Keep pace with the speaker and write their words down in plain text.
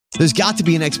There's got to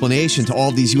be an explanation to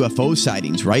all these UFO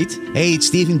sightings, right? Hey, it's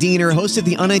Stephen Diener, host of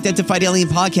the Unidentified Alien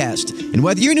Podcast. And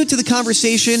whether you're new to the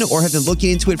conversation or have been looking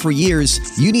into it for years,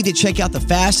 you need to check out the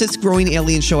fastest growing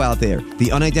alien show out there,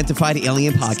 the Unidentified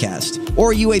Alien Podcast,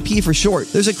 or UAP for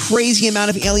short. There's a crazy amount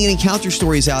of alien encounter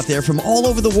stories out there from all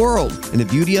over the world. And the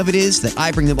beauty of it is that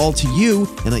I bring them all to you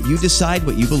and let you decide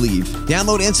what you believe.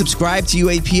 Download and subscribe to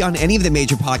UAP on any of the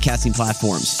major podcasting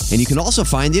platforms. And you can also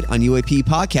find it on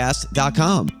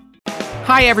UAPpodcast.com.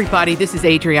 Hi, everybody. This is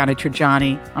Adriana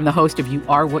Trajani. I'm the host of You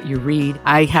Are What You Read.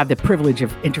 I have the privilege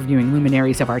of interviewing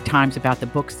luminaries of our times about the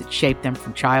books that shaped them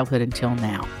from childhood until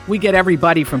now. We get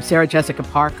everybody from Sarah Jessica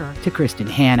Parker to Kristen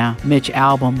Hanna, Mitch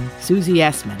Albom, Susie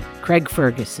Essman, Craig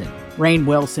Ferguson, Rainn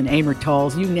Wilson, Amor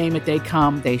Tolls, you name it, they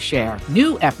come, they share.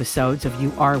 New episodes of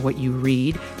You Are What You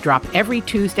Read drop every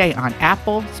Tuesday on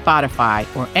Apple,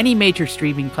 Spotify, or any major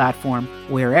streaming platform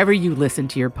wherever you listen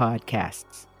to your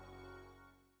podcasts.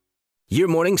 Your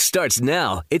morning starts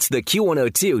now. It's the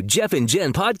Q102 Jeff and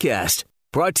Jen podcast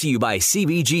brought to you by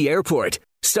CBG Airport.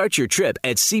 Start your trip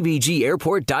at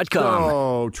CBGAirport.com.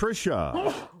 Oh,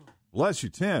 Trisha, bless you,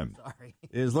 Tim,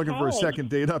 is looking for a second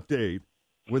date update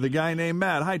with a guy named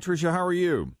Matt. Hi, Trisha. How are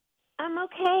you? I'm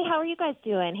okay. How are you guys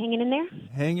doing? Hanging in there?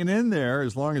 Hanging in there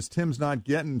as long as Tim's not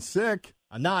getting sick.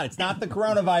 I'm not. It's not the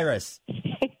coronavirus.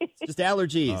 It's just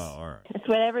allergies. Oh, all right. That's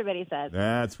what everybody says.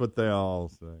 That's what they all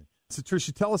say. So,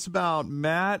 Trisha, tell us about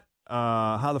Matt,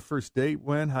 how the first date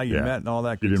went, how you met, and all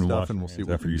that good stuff, and we'll see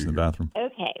what we're using in the bathroom.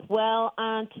 Okay. Well,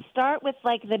 to start with,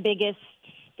 like, the biggest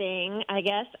thing, I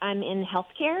guess, I'm in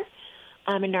healthcare.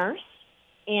 I'm a nurse.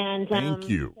 And Thank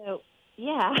you. So,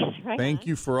 yeah. Right. Thank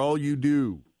you for all you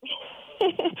do.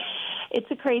 It's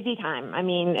a crazy time. I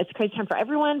mean, it's a crazy time for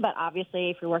everyone, but obviously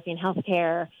if you're working in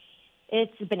healthcare,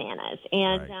 it's bananas.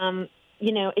 And, right.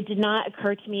 You know, it did not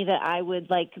occur to me that I would,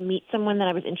 like, meet someone that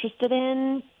I was interested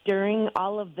in during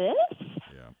all of this.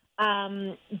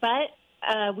 Yeah.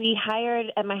 But we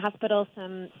hired at my hospital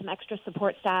some extra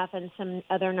support staff and some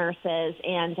other nurses,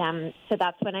 and so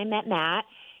that's when I met Matt.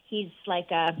 He's, like,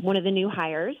 one of the new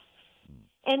hires.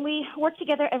 And we worked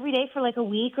together every day for, like, a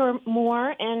week or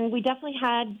more, and we definitely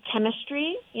had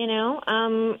chemistry, you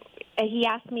know. He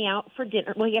asked me out for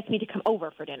dinner. Well, he asked me to come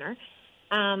over for dinner.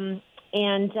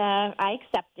 And I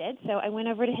accepted. So I went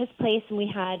over to his place, and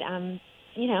we had,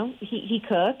 you know, he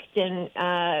cooked,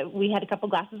 and we had a couple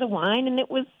glasses of wine, and it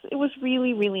was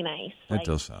really, really nice. That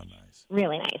does sound nice.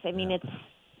 Really nice. I mean, it's,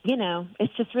 you know,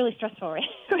 it's just really stressful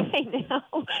right now.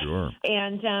 Sure.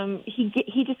 And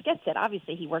he just gets it.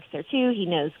 Obviously, he works there too. He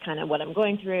knows kind of what I'm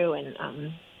going through,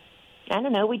 and I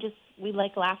don't know. We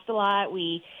laughed a lot.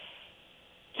 We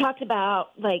talked about,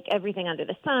 like, everything under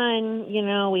the sun. You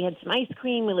know, we had some ice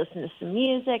cream. We listened to some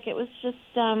music. It was just,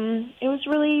 it was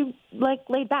really, like,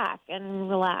 laid back and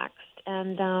relaxed.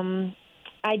 And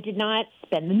I did not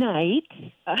spend the night.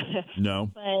 No.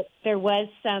 But there was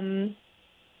some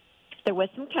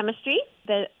chemistry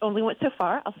that only went so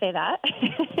far. I'll say that.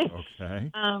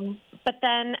 Okay. But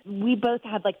then we both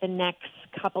had, like, the next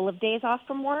couple of days off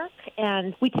from work,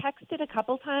 and we texted a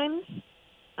couple times.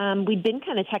 We'd been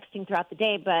kind of texting throughout the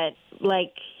day, but,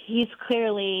 like, he's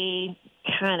clearly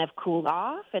kind of cooled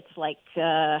off. It's like,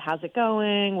 how's it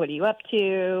going? What are you up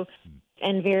to?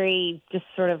 And very just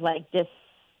sort of, like,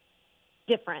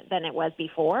 different than it was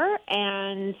before.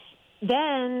 And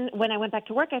then when I went back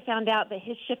to work, I found out that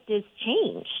his shift is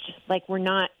changed. Like, we're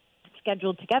not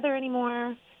scheduled together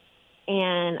anymore.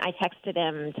 And I texted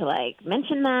him to, like,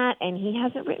 mention that, and he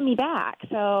hasn't written me back.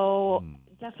 So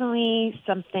definitely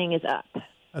something is up.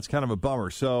 That's kind of a bummer.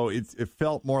 So it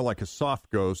felt more like a soft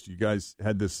ghost. You guys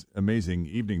had this amazing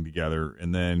evening together,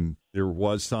 and then there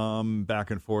was some back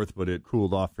and forth, but it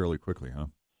cooled off fairly quickly, huh?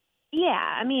 Yeah.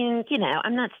 I mean, you know,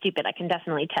 I'm not stupid. I can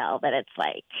definitely tell that it's,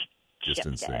 like, Just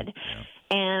shifted. insane. Yeah.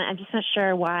 And I'm just not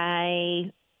sure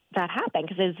why that happened,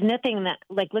 because there's nothing that,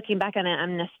 like, looking back on it,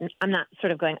 I'm not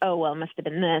sort of going, oh, well, it must have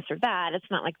been this or that.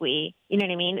 It's not like you know what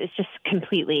I mean? It's just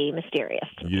completely mysterious.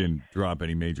 You didn't drop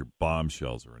any major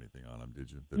bombshells or anything on him,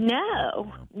 did you?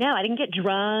 No, I didn't get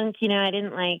drunk. You know, I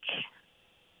didn't, like,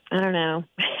 I don't know,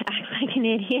 act like an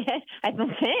idiot, I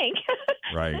don't think.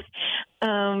 Right.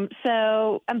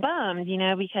 So I'm bummed, you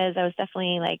know, because I was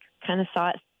definitely, like, kind of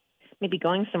saw it maybe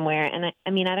going somewhere. And I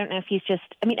mean, I don't know if he's just,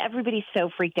 I mean, everybody's so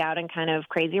freaked out and kind of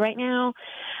crazy right now.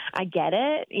 I get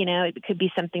it. You know, it could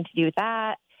be something to do with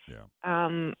that.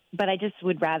 Yeah. But I just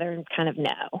would rather kind of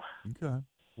know. Okay.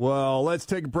 Well, let's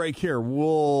take a break here.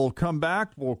 We'll come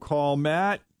back. We'll call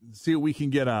Matt, see what we can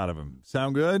get out of him.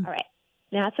 Sound good? All right.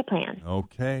 Now that's a plan.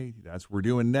 Okay. That's what we're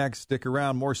doing next. Stick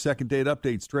around. More second date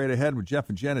updates straight ahead with Jeff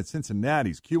and Jen at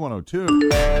Cincinnati's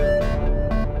Q102.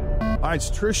 All right,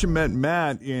 so Tricia met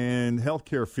Matt in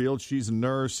healthcare field. She's a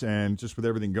nurse, and just with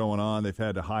everything going on, they've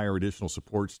had to hire additional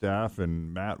support staff,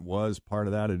 and Matt was part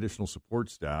of that additional support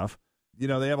staff. You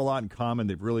know, they have a lot in common.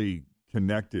 They've really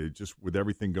connected just with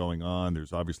everything going on.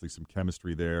 There's obviously some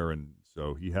chemistry there, and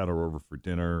so he had her over for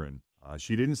dinner, and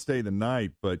she didn't stay the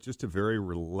night, but just a very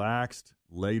relaxed,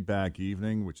 laid-back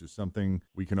evening, which is something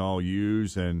we can all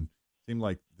use, and seemed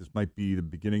like this might be the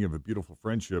beginning of a beautiful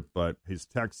friendship, but his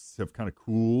texts have kind of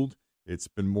cooled. It's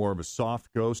been more of a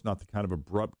soft ghost, not the kind of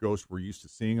abrupt ghost we're used to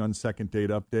seeing on Second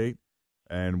Date Update.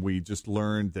 And we just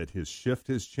learned that his shift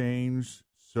has changed.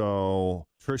 So,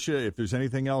 Tricia, if there's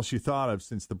anything else you thought of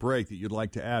since the break that you'd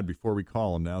like to add before we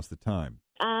call him, now's the time.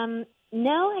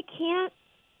 No, I can't.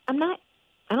 I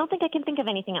don't think I can think of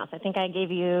anything else. I think I gave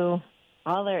you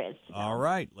all there is to know. All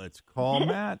right, let's call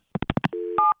Matt.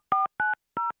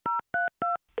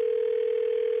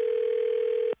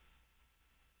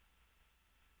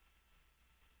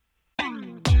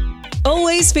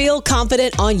 Always feel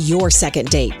confident on your second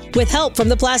date. With help from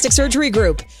the Plastic Surgery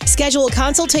Group. Schedule a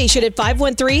consultation at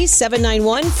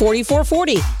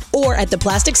 513-791-4440 or at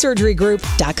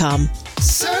theplasticsurgerygroup.com.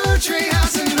 Surgery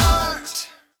has an art.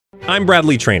 I'm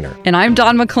Bradley Trainer. And I'm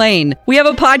Don McClain. We have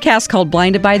a podcast called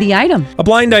Blinded by the Item. A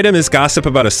blind item is gossip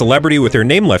about a celebrity with their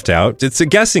name left out. It's a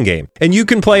guessing game, and you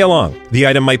can play along. The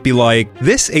item might be like,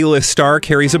 this A-list star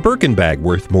carries a Birkin bag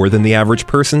worth more than the average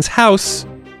person's house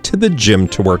to the gym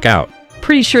to work out.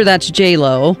 Pretty sure that's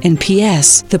J-Lo. And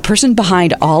P.S. the person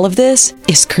behind all of this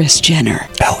is Kris Jenner,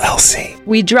 LLC.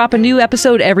 We drop a new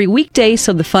episode every weekday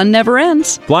so the fun never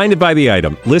ends. Blinded by the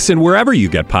Item. Listen wherever you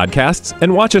get podcasts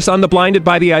and watch us on the Blinded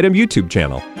by the Item YouTube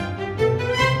channel.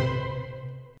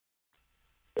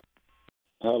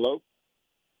 Hello?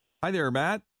 Hi there,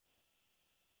 Matt.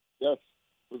 Yes.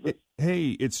 Who's this?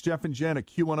 Hey, it's Jeff and Jen at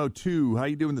Q102. How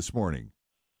you doing this morning?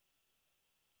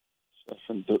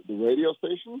 From the radio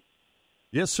station?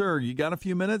 Yes, sir. You got a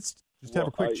few minutes? Just have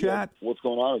a quick chat. Yeah. What's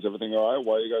going on? Is everything all right?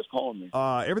 Why are you guys calling me?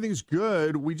 Everything's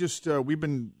good. We just we've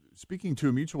been speaking to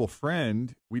a mutual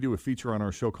friend. We do a feature on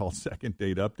our show called Second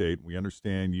Date Update. We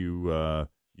understand you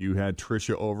had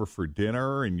Tricia over for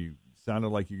dinner, and you sounded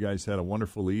like you guys had a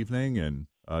wonderful evening. And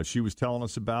she was telling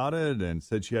us about it and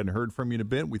said she hadn't heard from you in a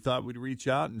bit. We thought we'd reach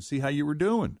out and see how you were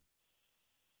doing.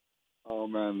 Oh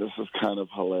man, this is kind of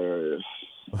hilarious.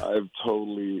 I've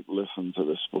totally listened to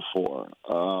this before.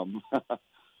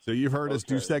 So you've heard us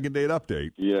do Second Date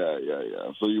Update. Yeah.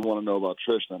 So you want to know about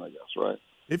Trish then, I guess, right?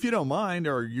 If you don't mind,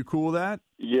 are you cool with that?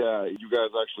 Yeah, you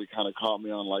guys actually kind of caught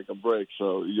me on like a break,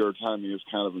 so your timing is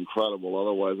kind of incredible.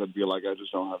 Otherwise, I'd be like, I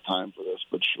just don't have time for this,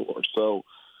 but sure. So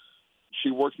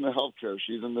she works in the healthcare.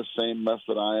 She's in the same mess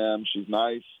that I am. She's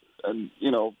nice, and,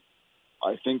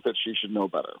 I think that she should know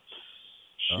better.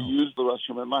 She used the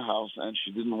restroom in my house, and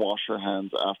she didn't wash her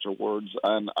hands afterwards.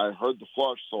 And I heard the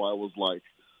flush, so I was like,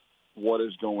 what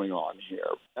is going on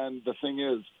here? And the thing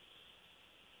is,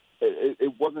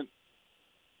 it wasn't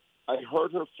 – I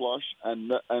heard her flush, and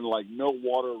like no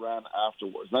water ran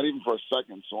afterwards, not even for a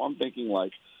second. So I'm thinking,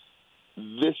 like,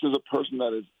 this is a person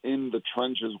that is in the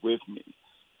trenches with me.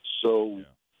 So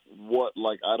what –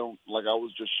 like, I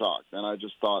was just shocked. And I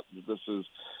just thought that this is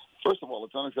 – first of all,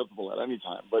 it's unacceptable at any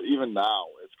time. But even now,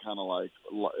 it's kind of like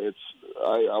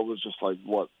I was just like,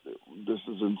 what? This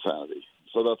is insanity.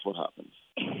 So that's what happened.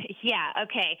 Yeah,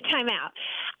 okay. Time out.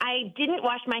 I didn't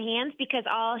wash my hands because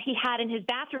all he had in his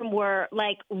bathroom were,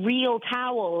 like, real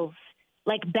towels,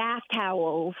 like bath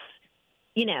towels,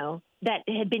 that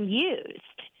had been used.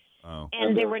 Oh.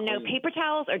 And there were no paper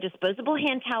towels or disposable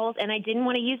hand towels, and I didn't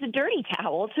want to use a dirty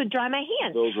towel to dry my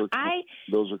hands. Those are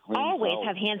clean always towels.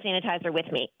 have hand sanitizer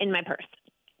with me in my purse,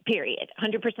 period,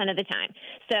 100% of the time.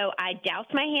 So I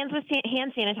doused my hands with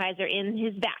hand sanitizer in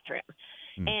his bathroom.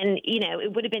 And,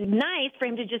 it would have been nice for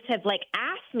him to just have, like,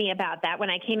 asked me about that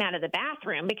when I came out of the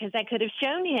bathroom, because I could have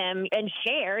shown him and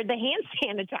shared the hand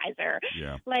sanitizer.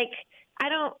 Yeah. Like, I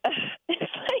don't it's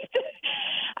like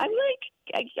I'm like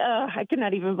I could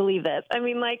not even believe this. I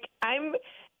mean, like,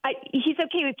 he's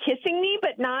okay with kissing me,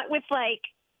 but not with, like,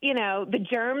 the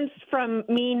germs from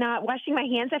me not washing my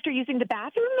hands after using the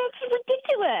bathroom. That's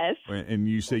ridiculous. And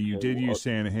you say you did use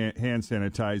hand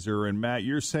sanitizer. And, Matt,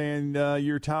 you're saying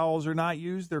your towels are not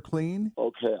used? They're clean?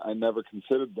 Okay, I never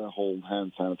considered the whole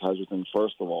hand sanitizer thing,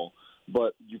 first of all.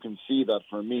 But you can see that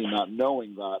for me, not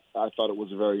knowing that, I thought it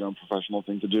was a very unprofessional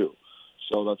thing to do.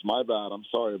 So that's my bad. I'm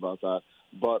sorry about that.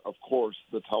 But, of course,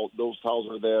 those towels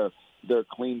are there. They're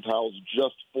clean towels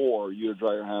just for you to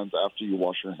dry your hands after you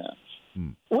wash your hands.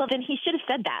 Well, then he should have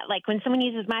said that. Like, when someone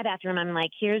uses my bathroom, I'm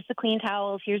like, here's the clean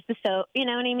towels, here's the soap. You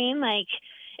know what I mean? Like,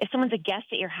 if someone's a guest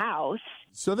at your house.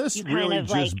 So this really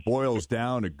just boils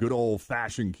down to good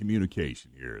old-fashioned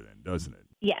communication here then, doesn't it?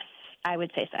 Yes, I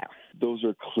would say so. Those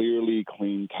are clearly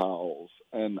clean towels.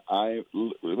 And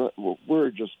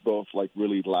we're just both, like,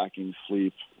 really lacking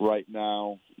sleep right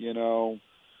now, you know?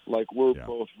 Like, we're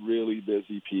both really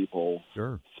busy people.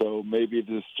 Sure. So maybe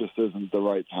this just isn't the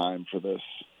right time for this,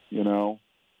 you know?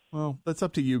 Well, that's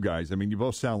up to you guys. I mean, you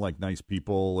both sound like nice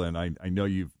people, and I know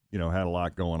you've, had a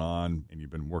lot going on, and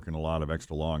you've been working a lot of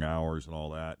extra long hours and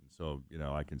all that. And so,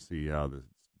 I can see how this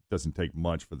doesn't take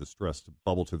much for the stress to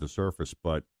bubble to the surface.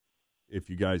 But if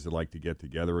you guys would like to get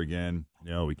together again,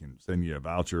 we can send you a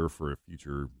voucher for a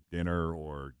future dinner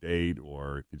or date,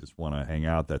 or if you just want to hang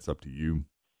out, that's up to you.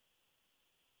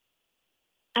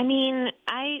 I mean,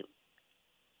 I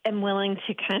am willing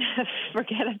to kind of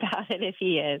forget about it if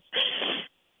he is.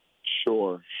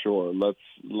 Sure.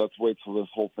 Let's wait till this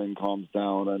whole thing calms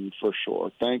down, and for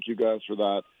sure. Thank you guys for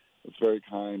that. It's very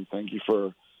kind. Thank you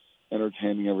for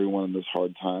entertaining everyone in this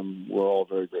hard time. We're all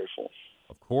very grateful.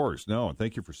 Of course. No, and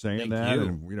thank you for saying that.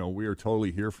 And, we are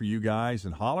totally here for you guys.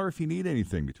 And holler if you need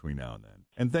anything between now and then.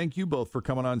 And thank you both for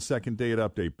coming on Second Date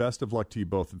Update. Best of luck to you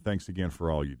both, and thanks again for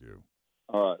all you do.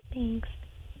 All right. Thanks.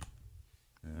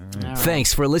 Right.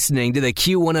 Thanks for listening to the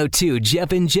Q102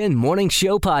 Jeff and Jen Morning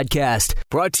Show podcast,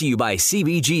 brought to you by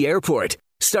CBG Airport.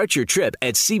 Start your trip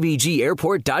at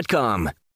CBGAirport.com.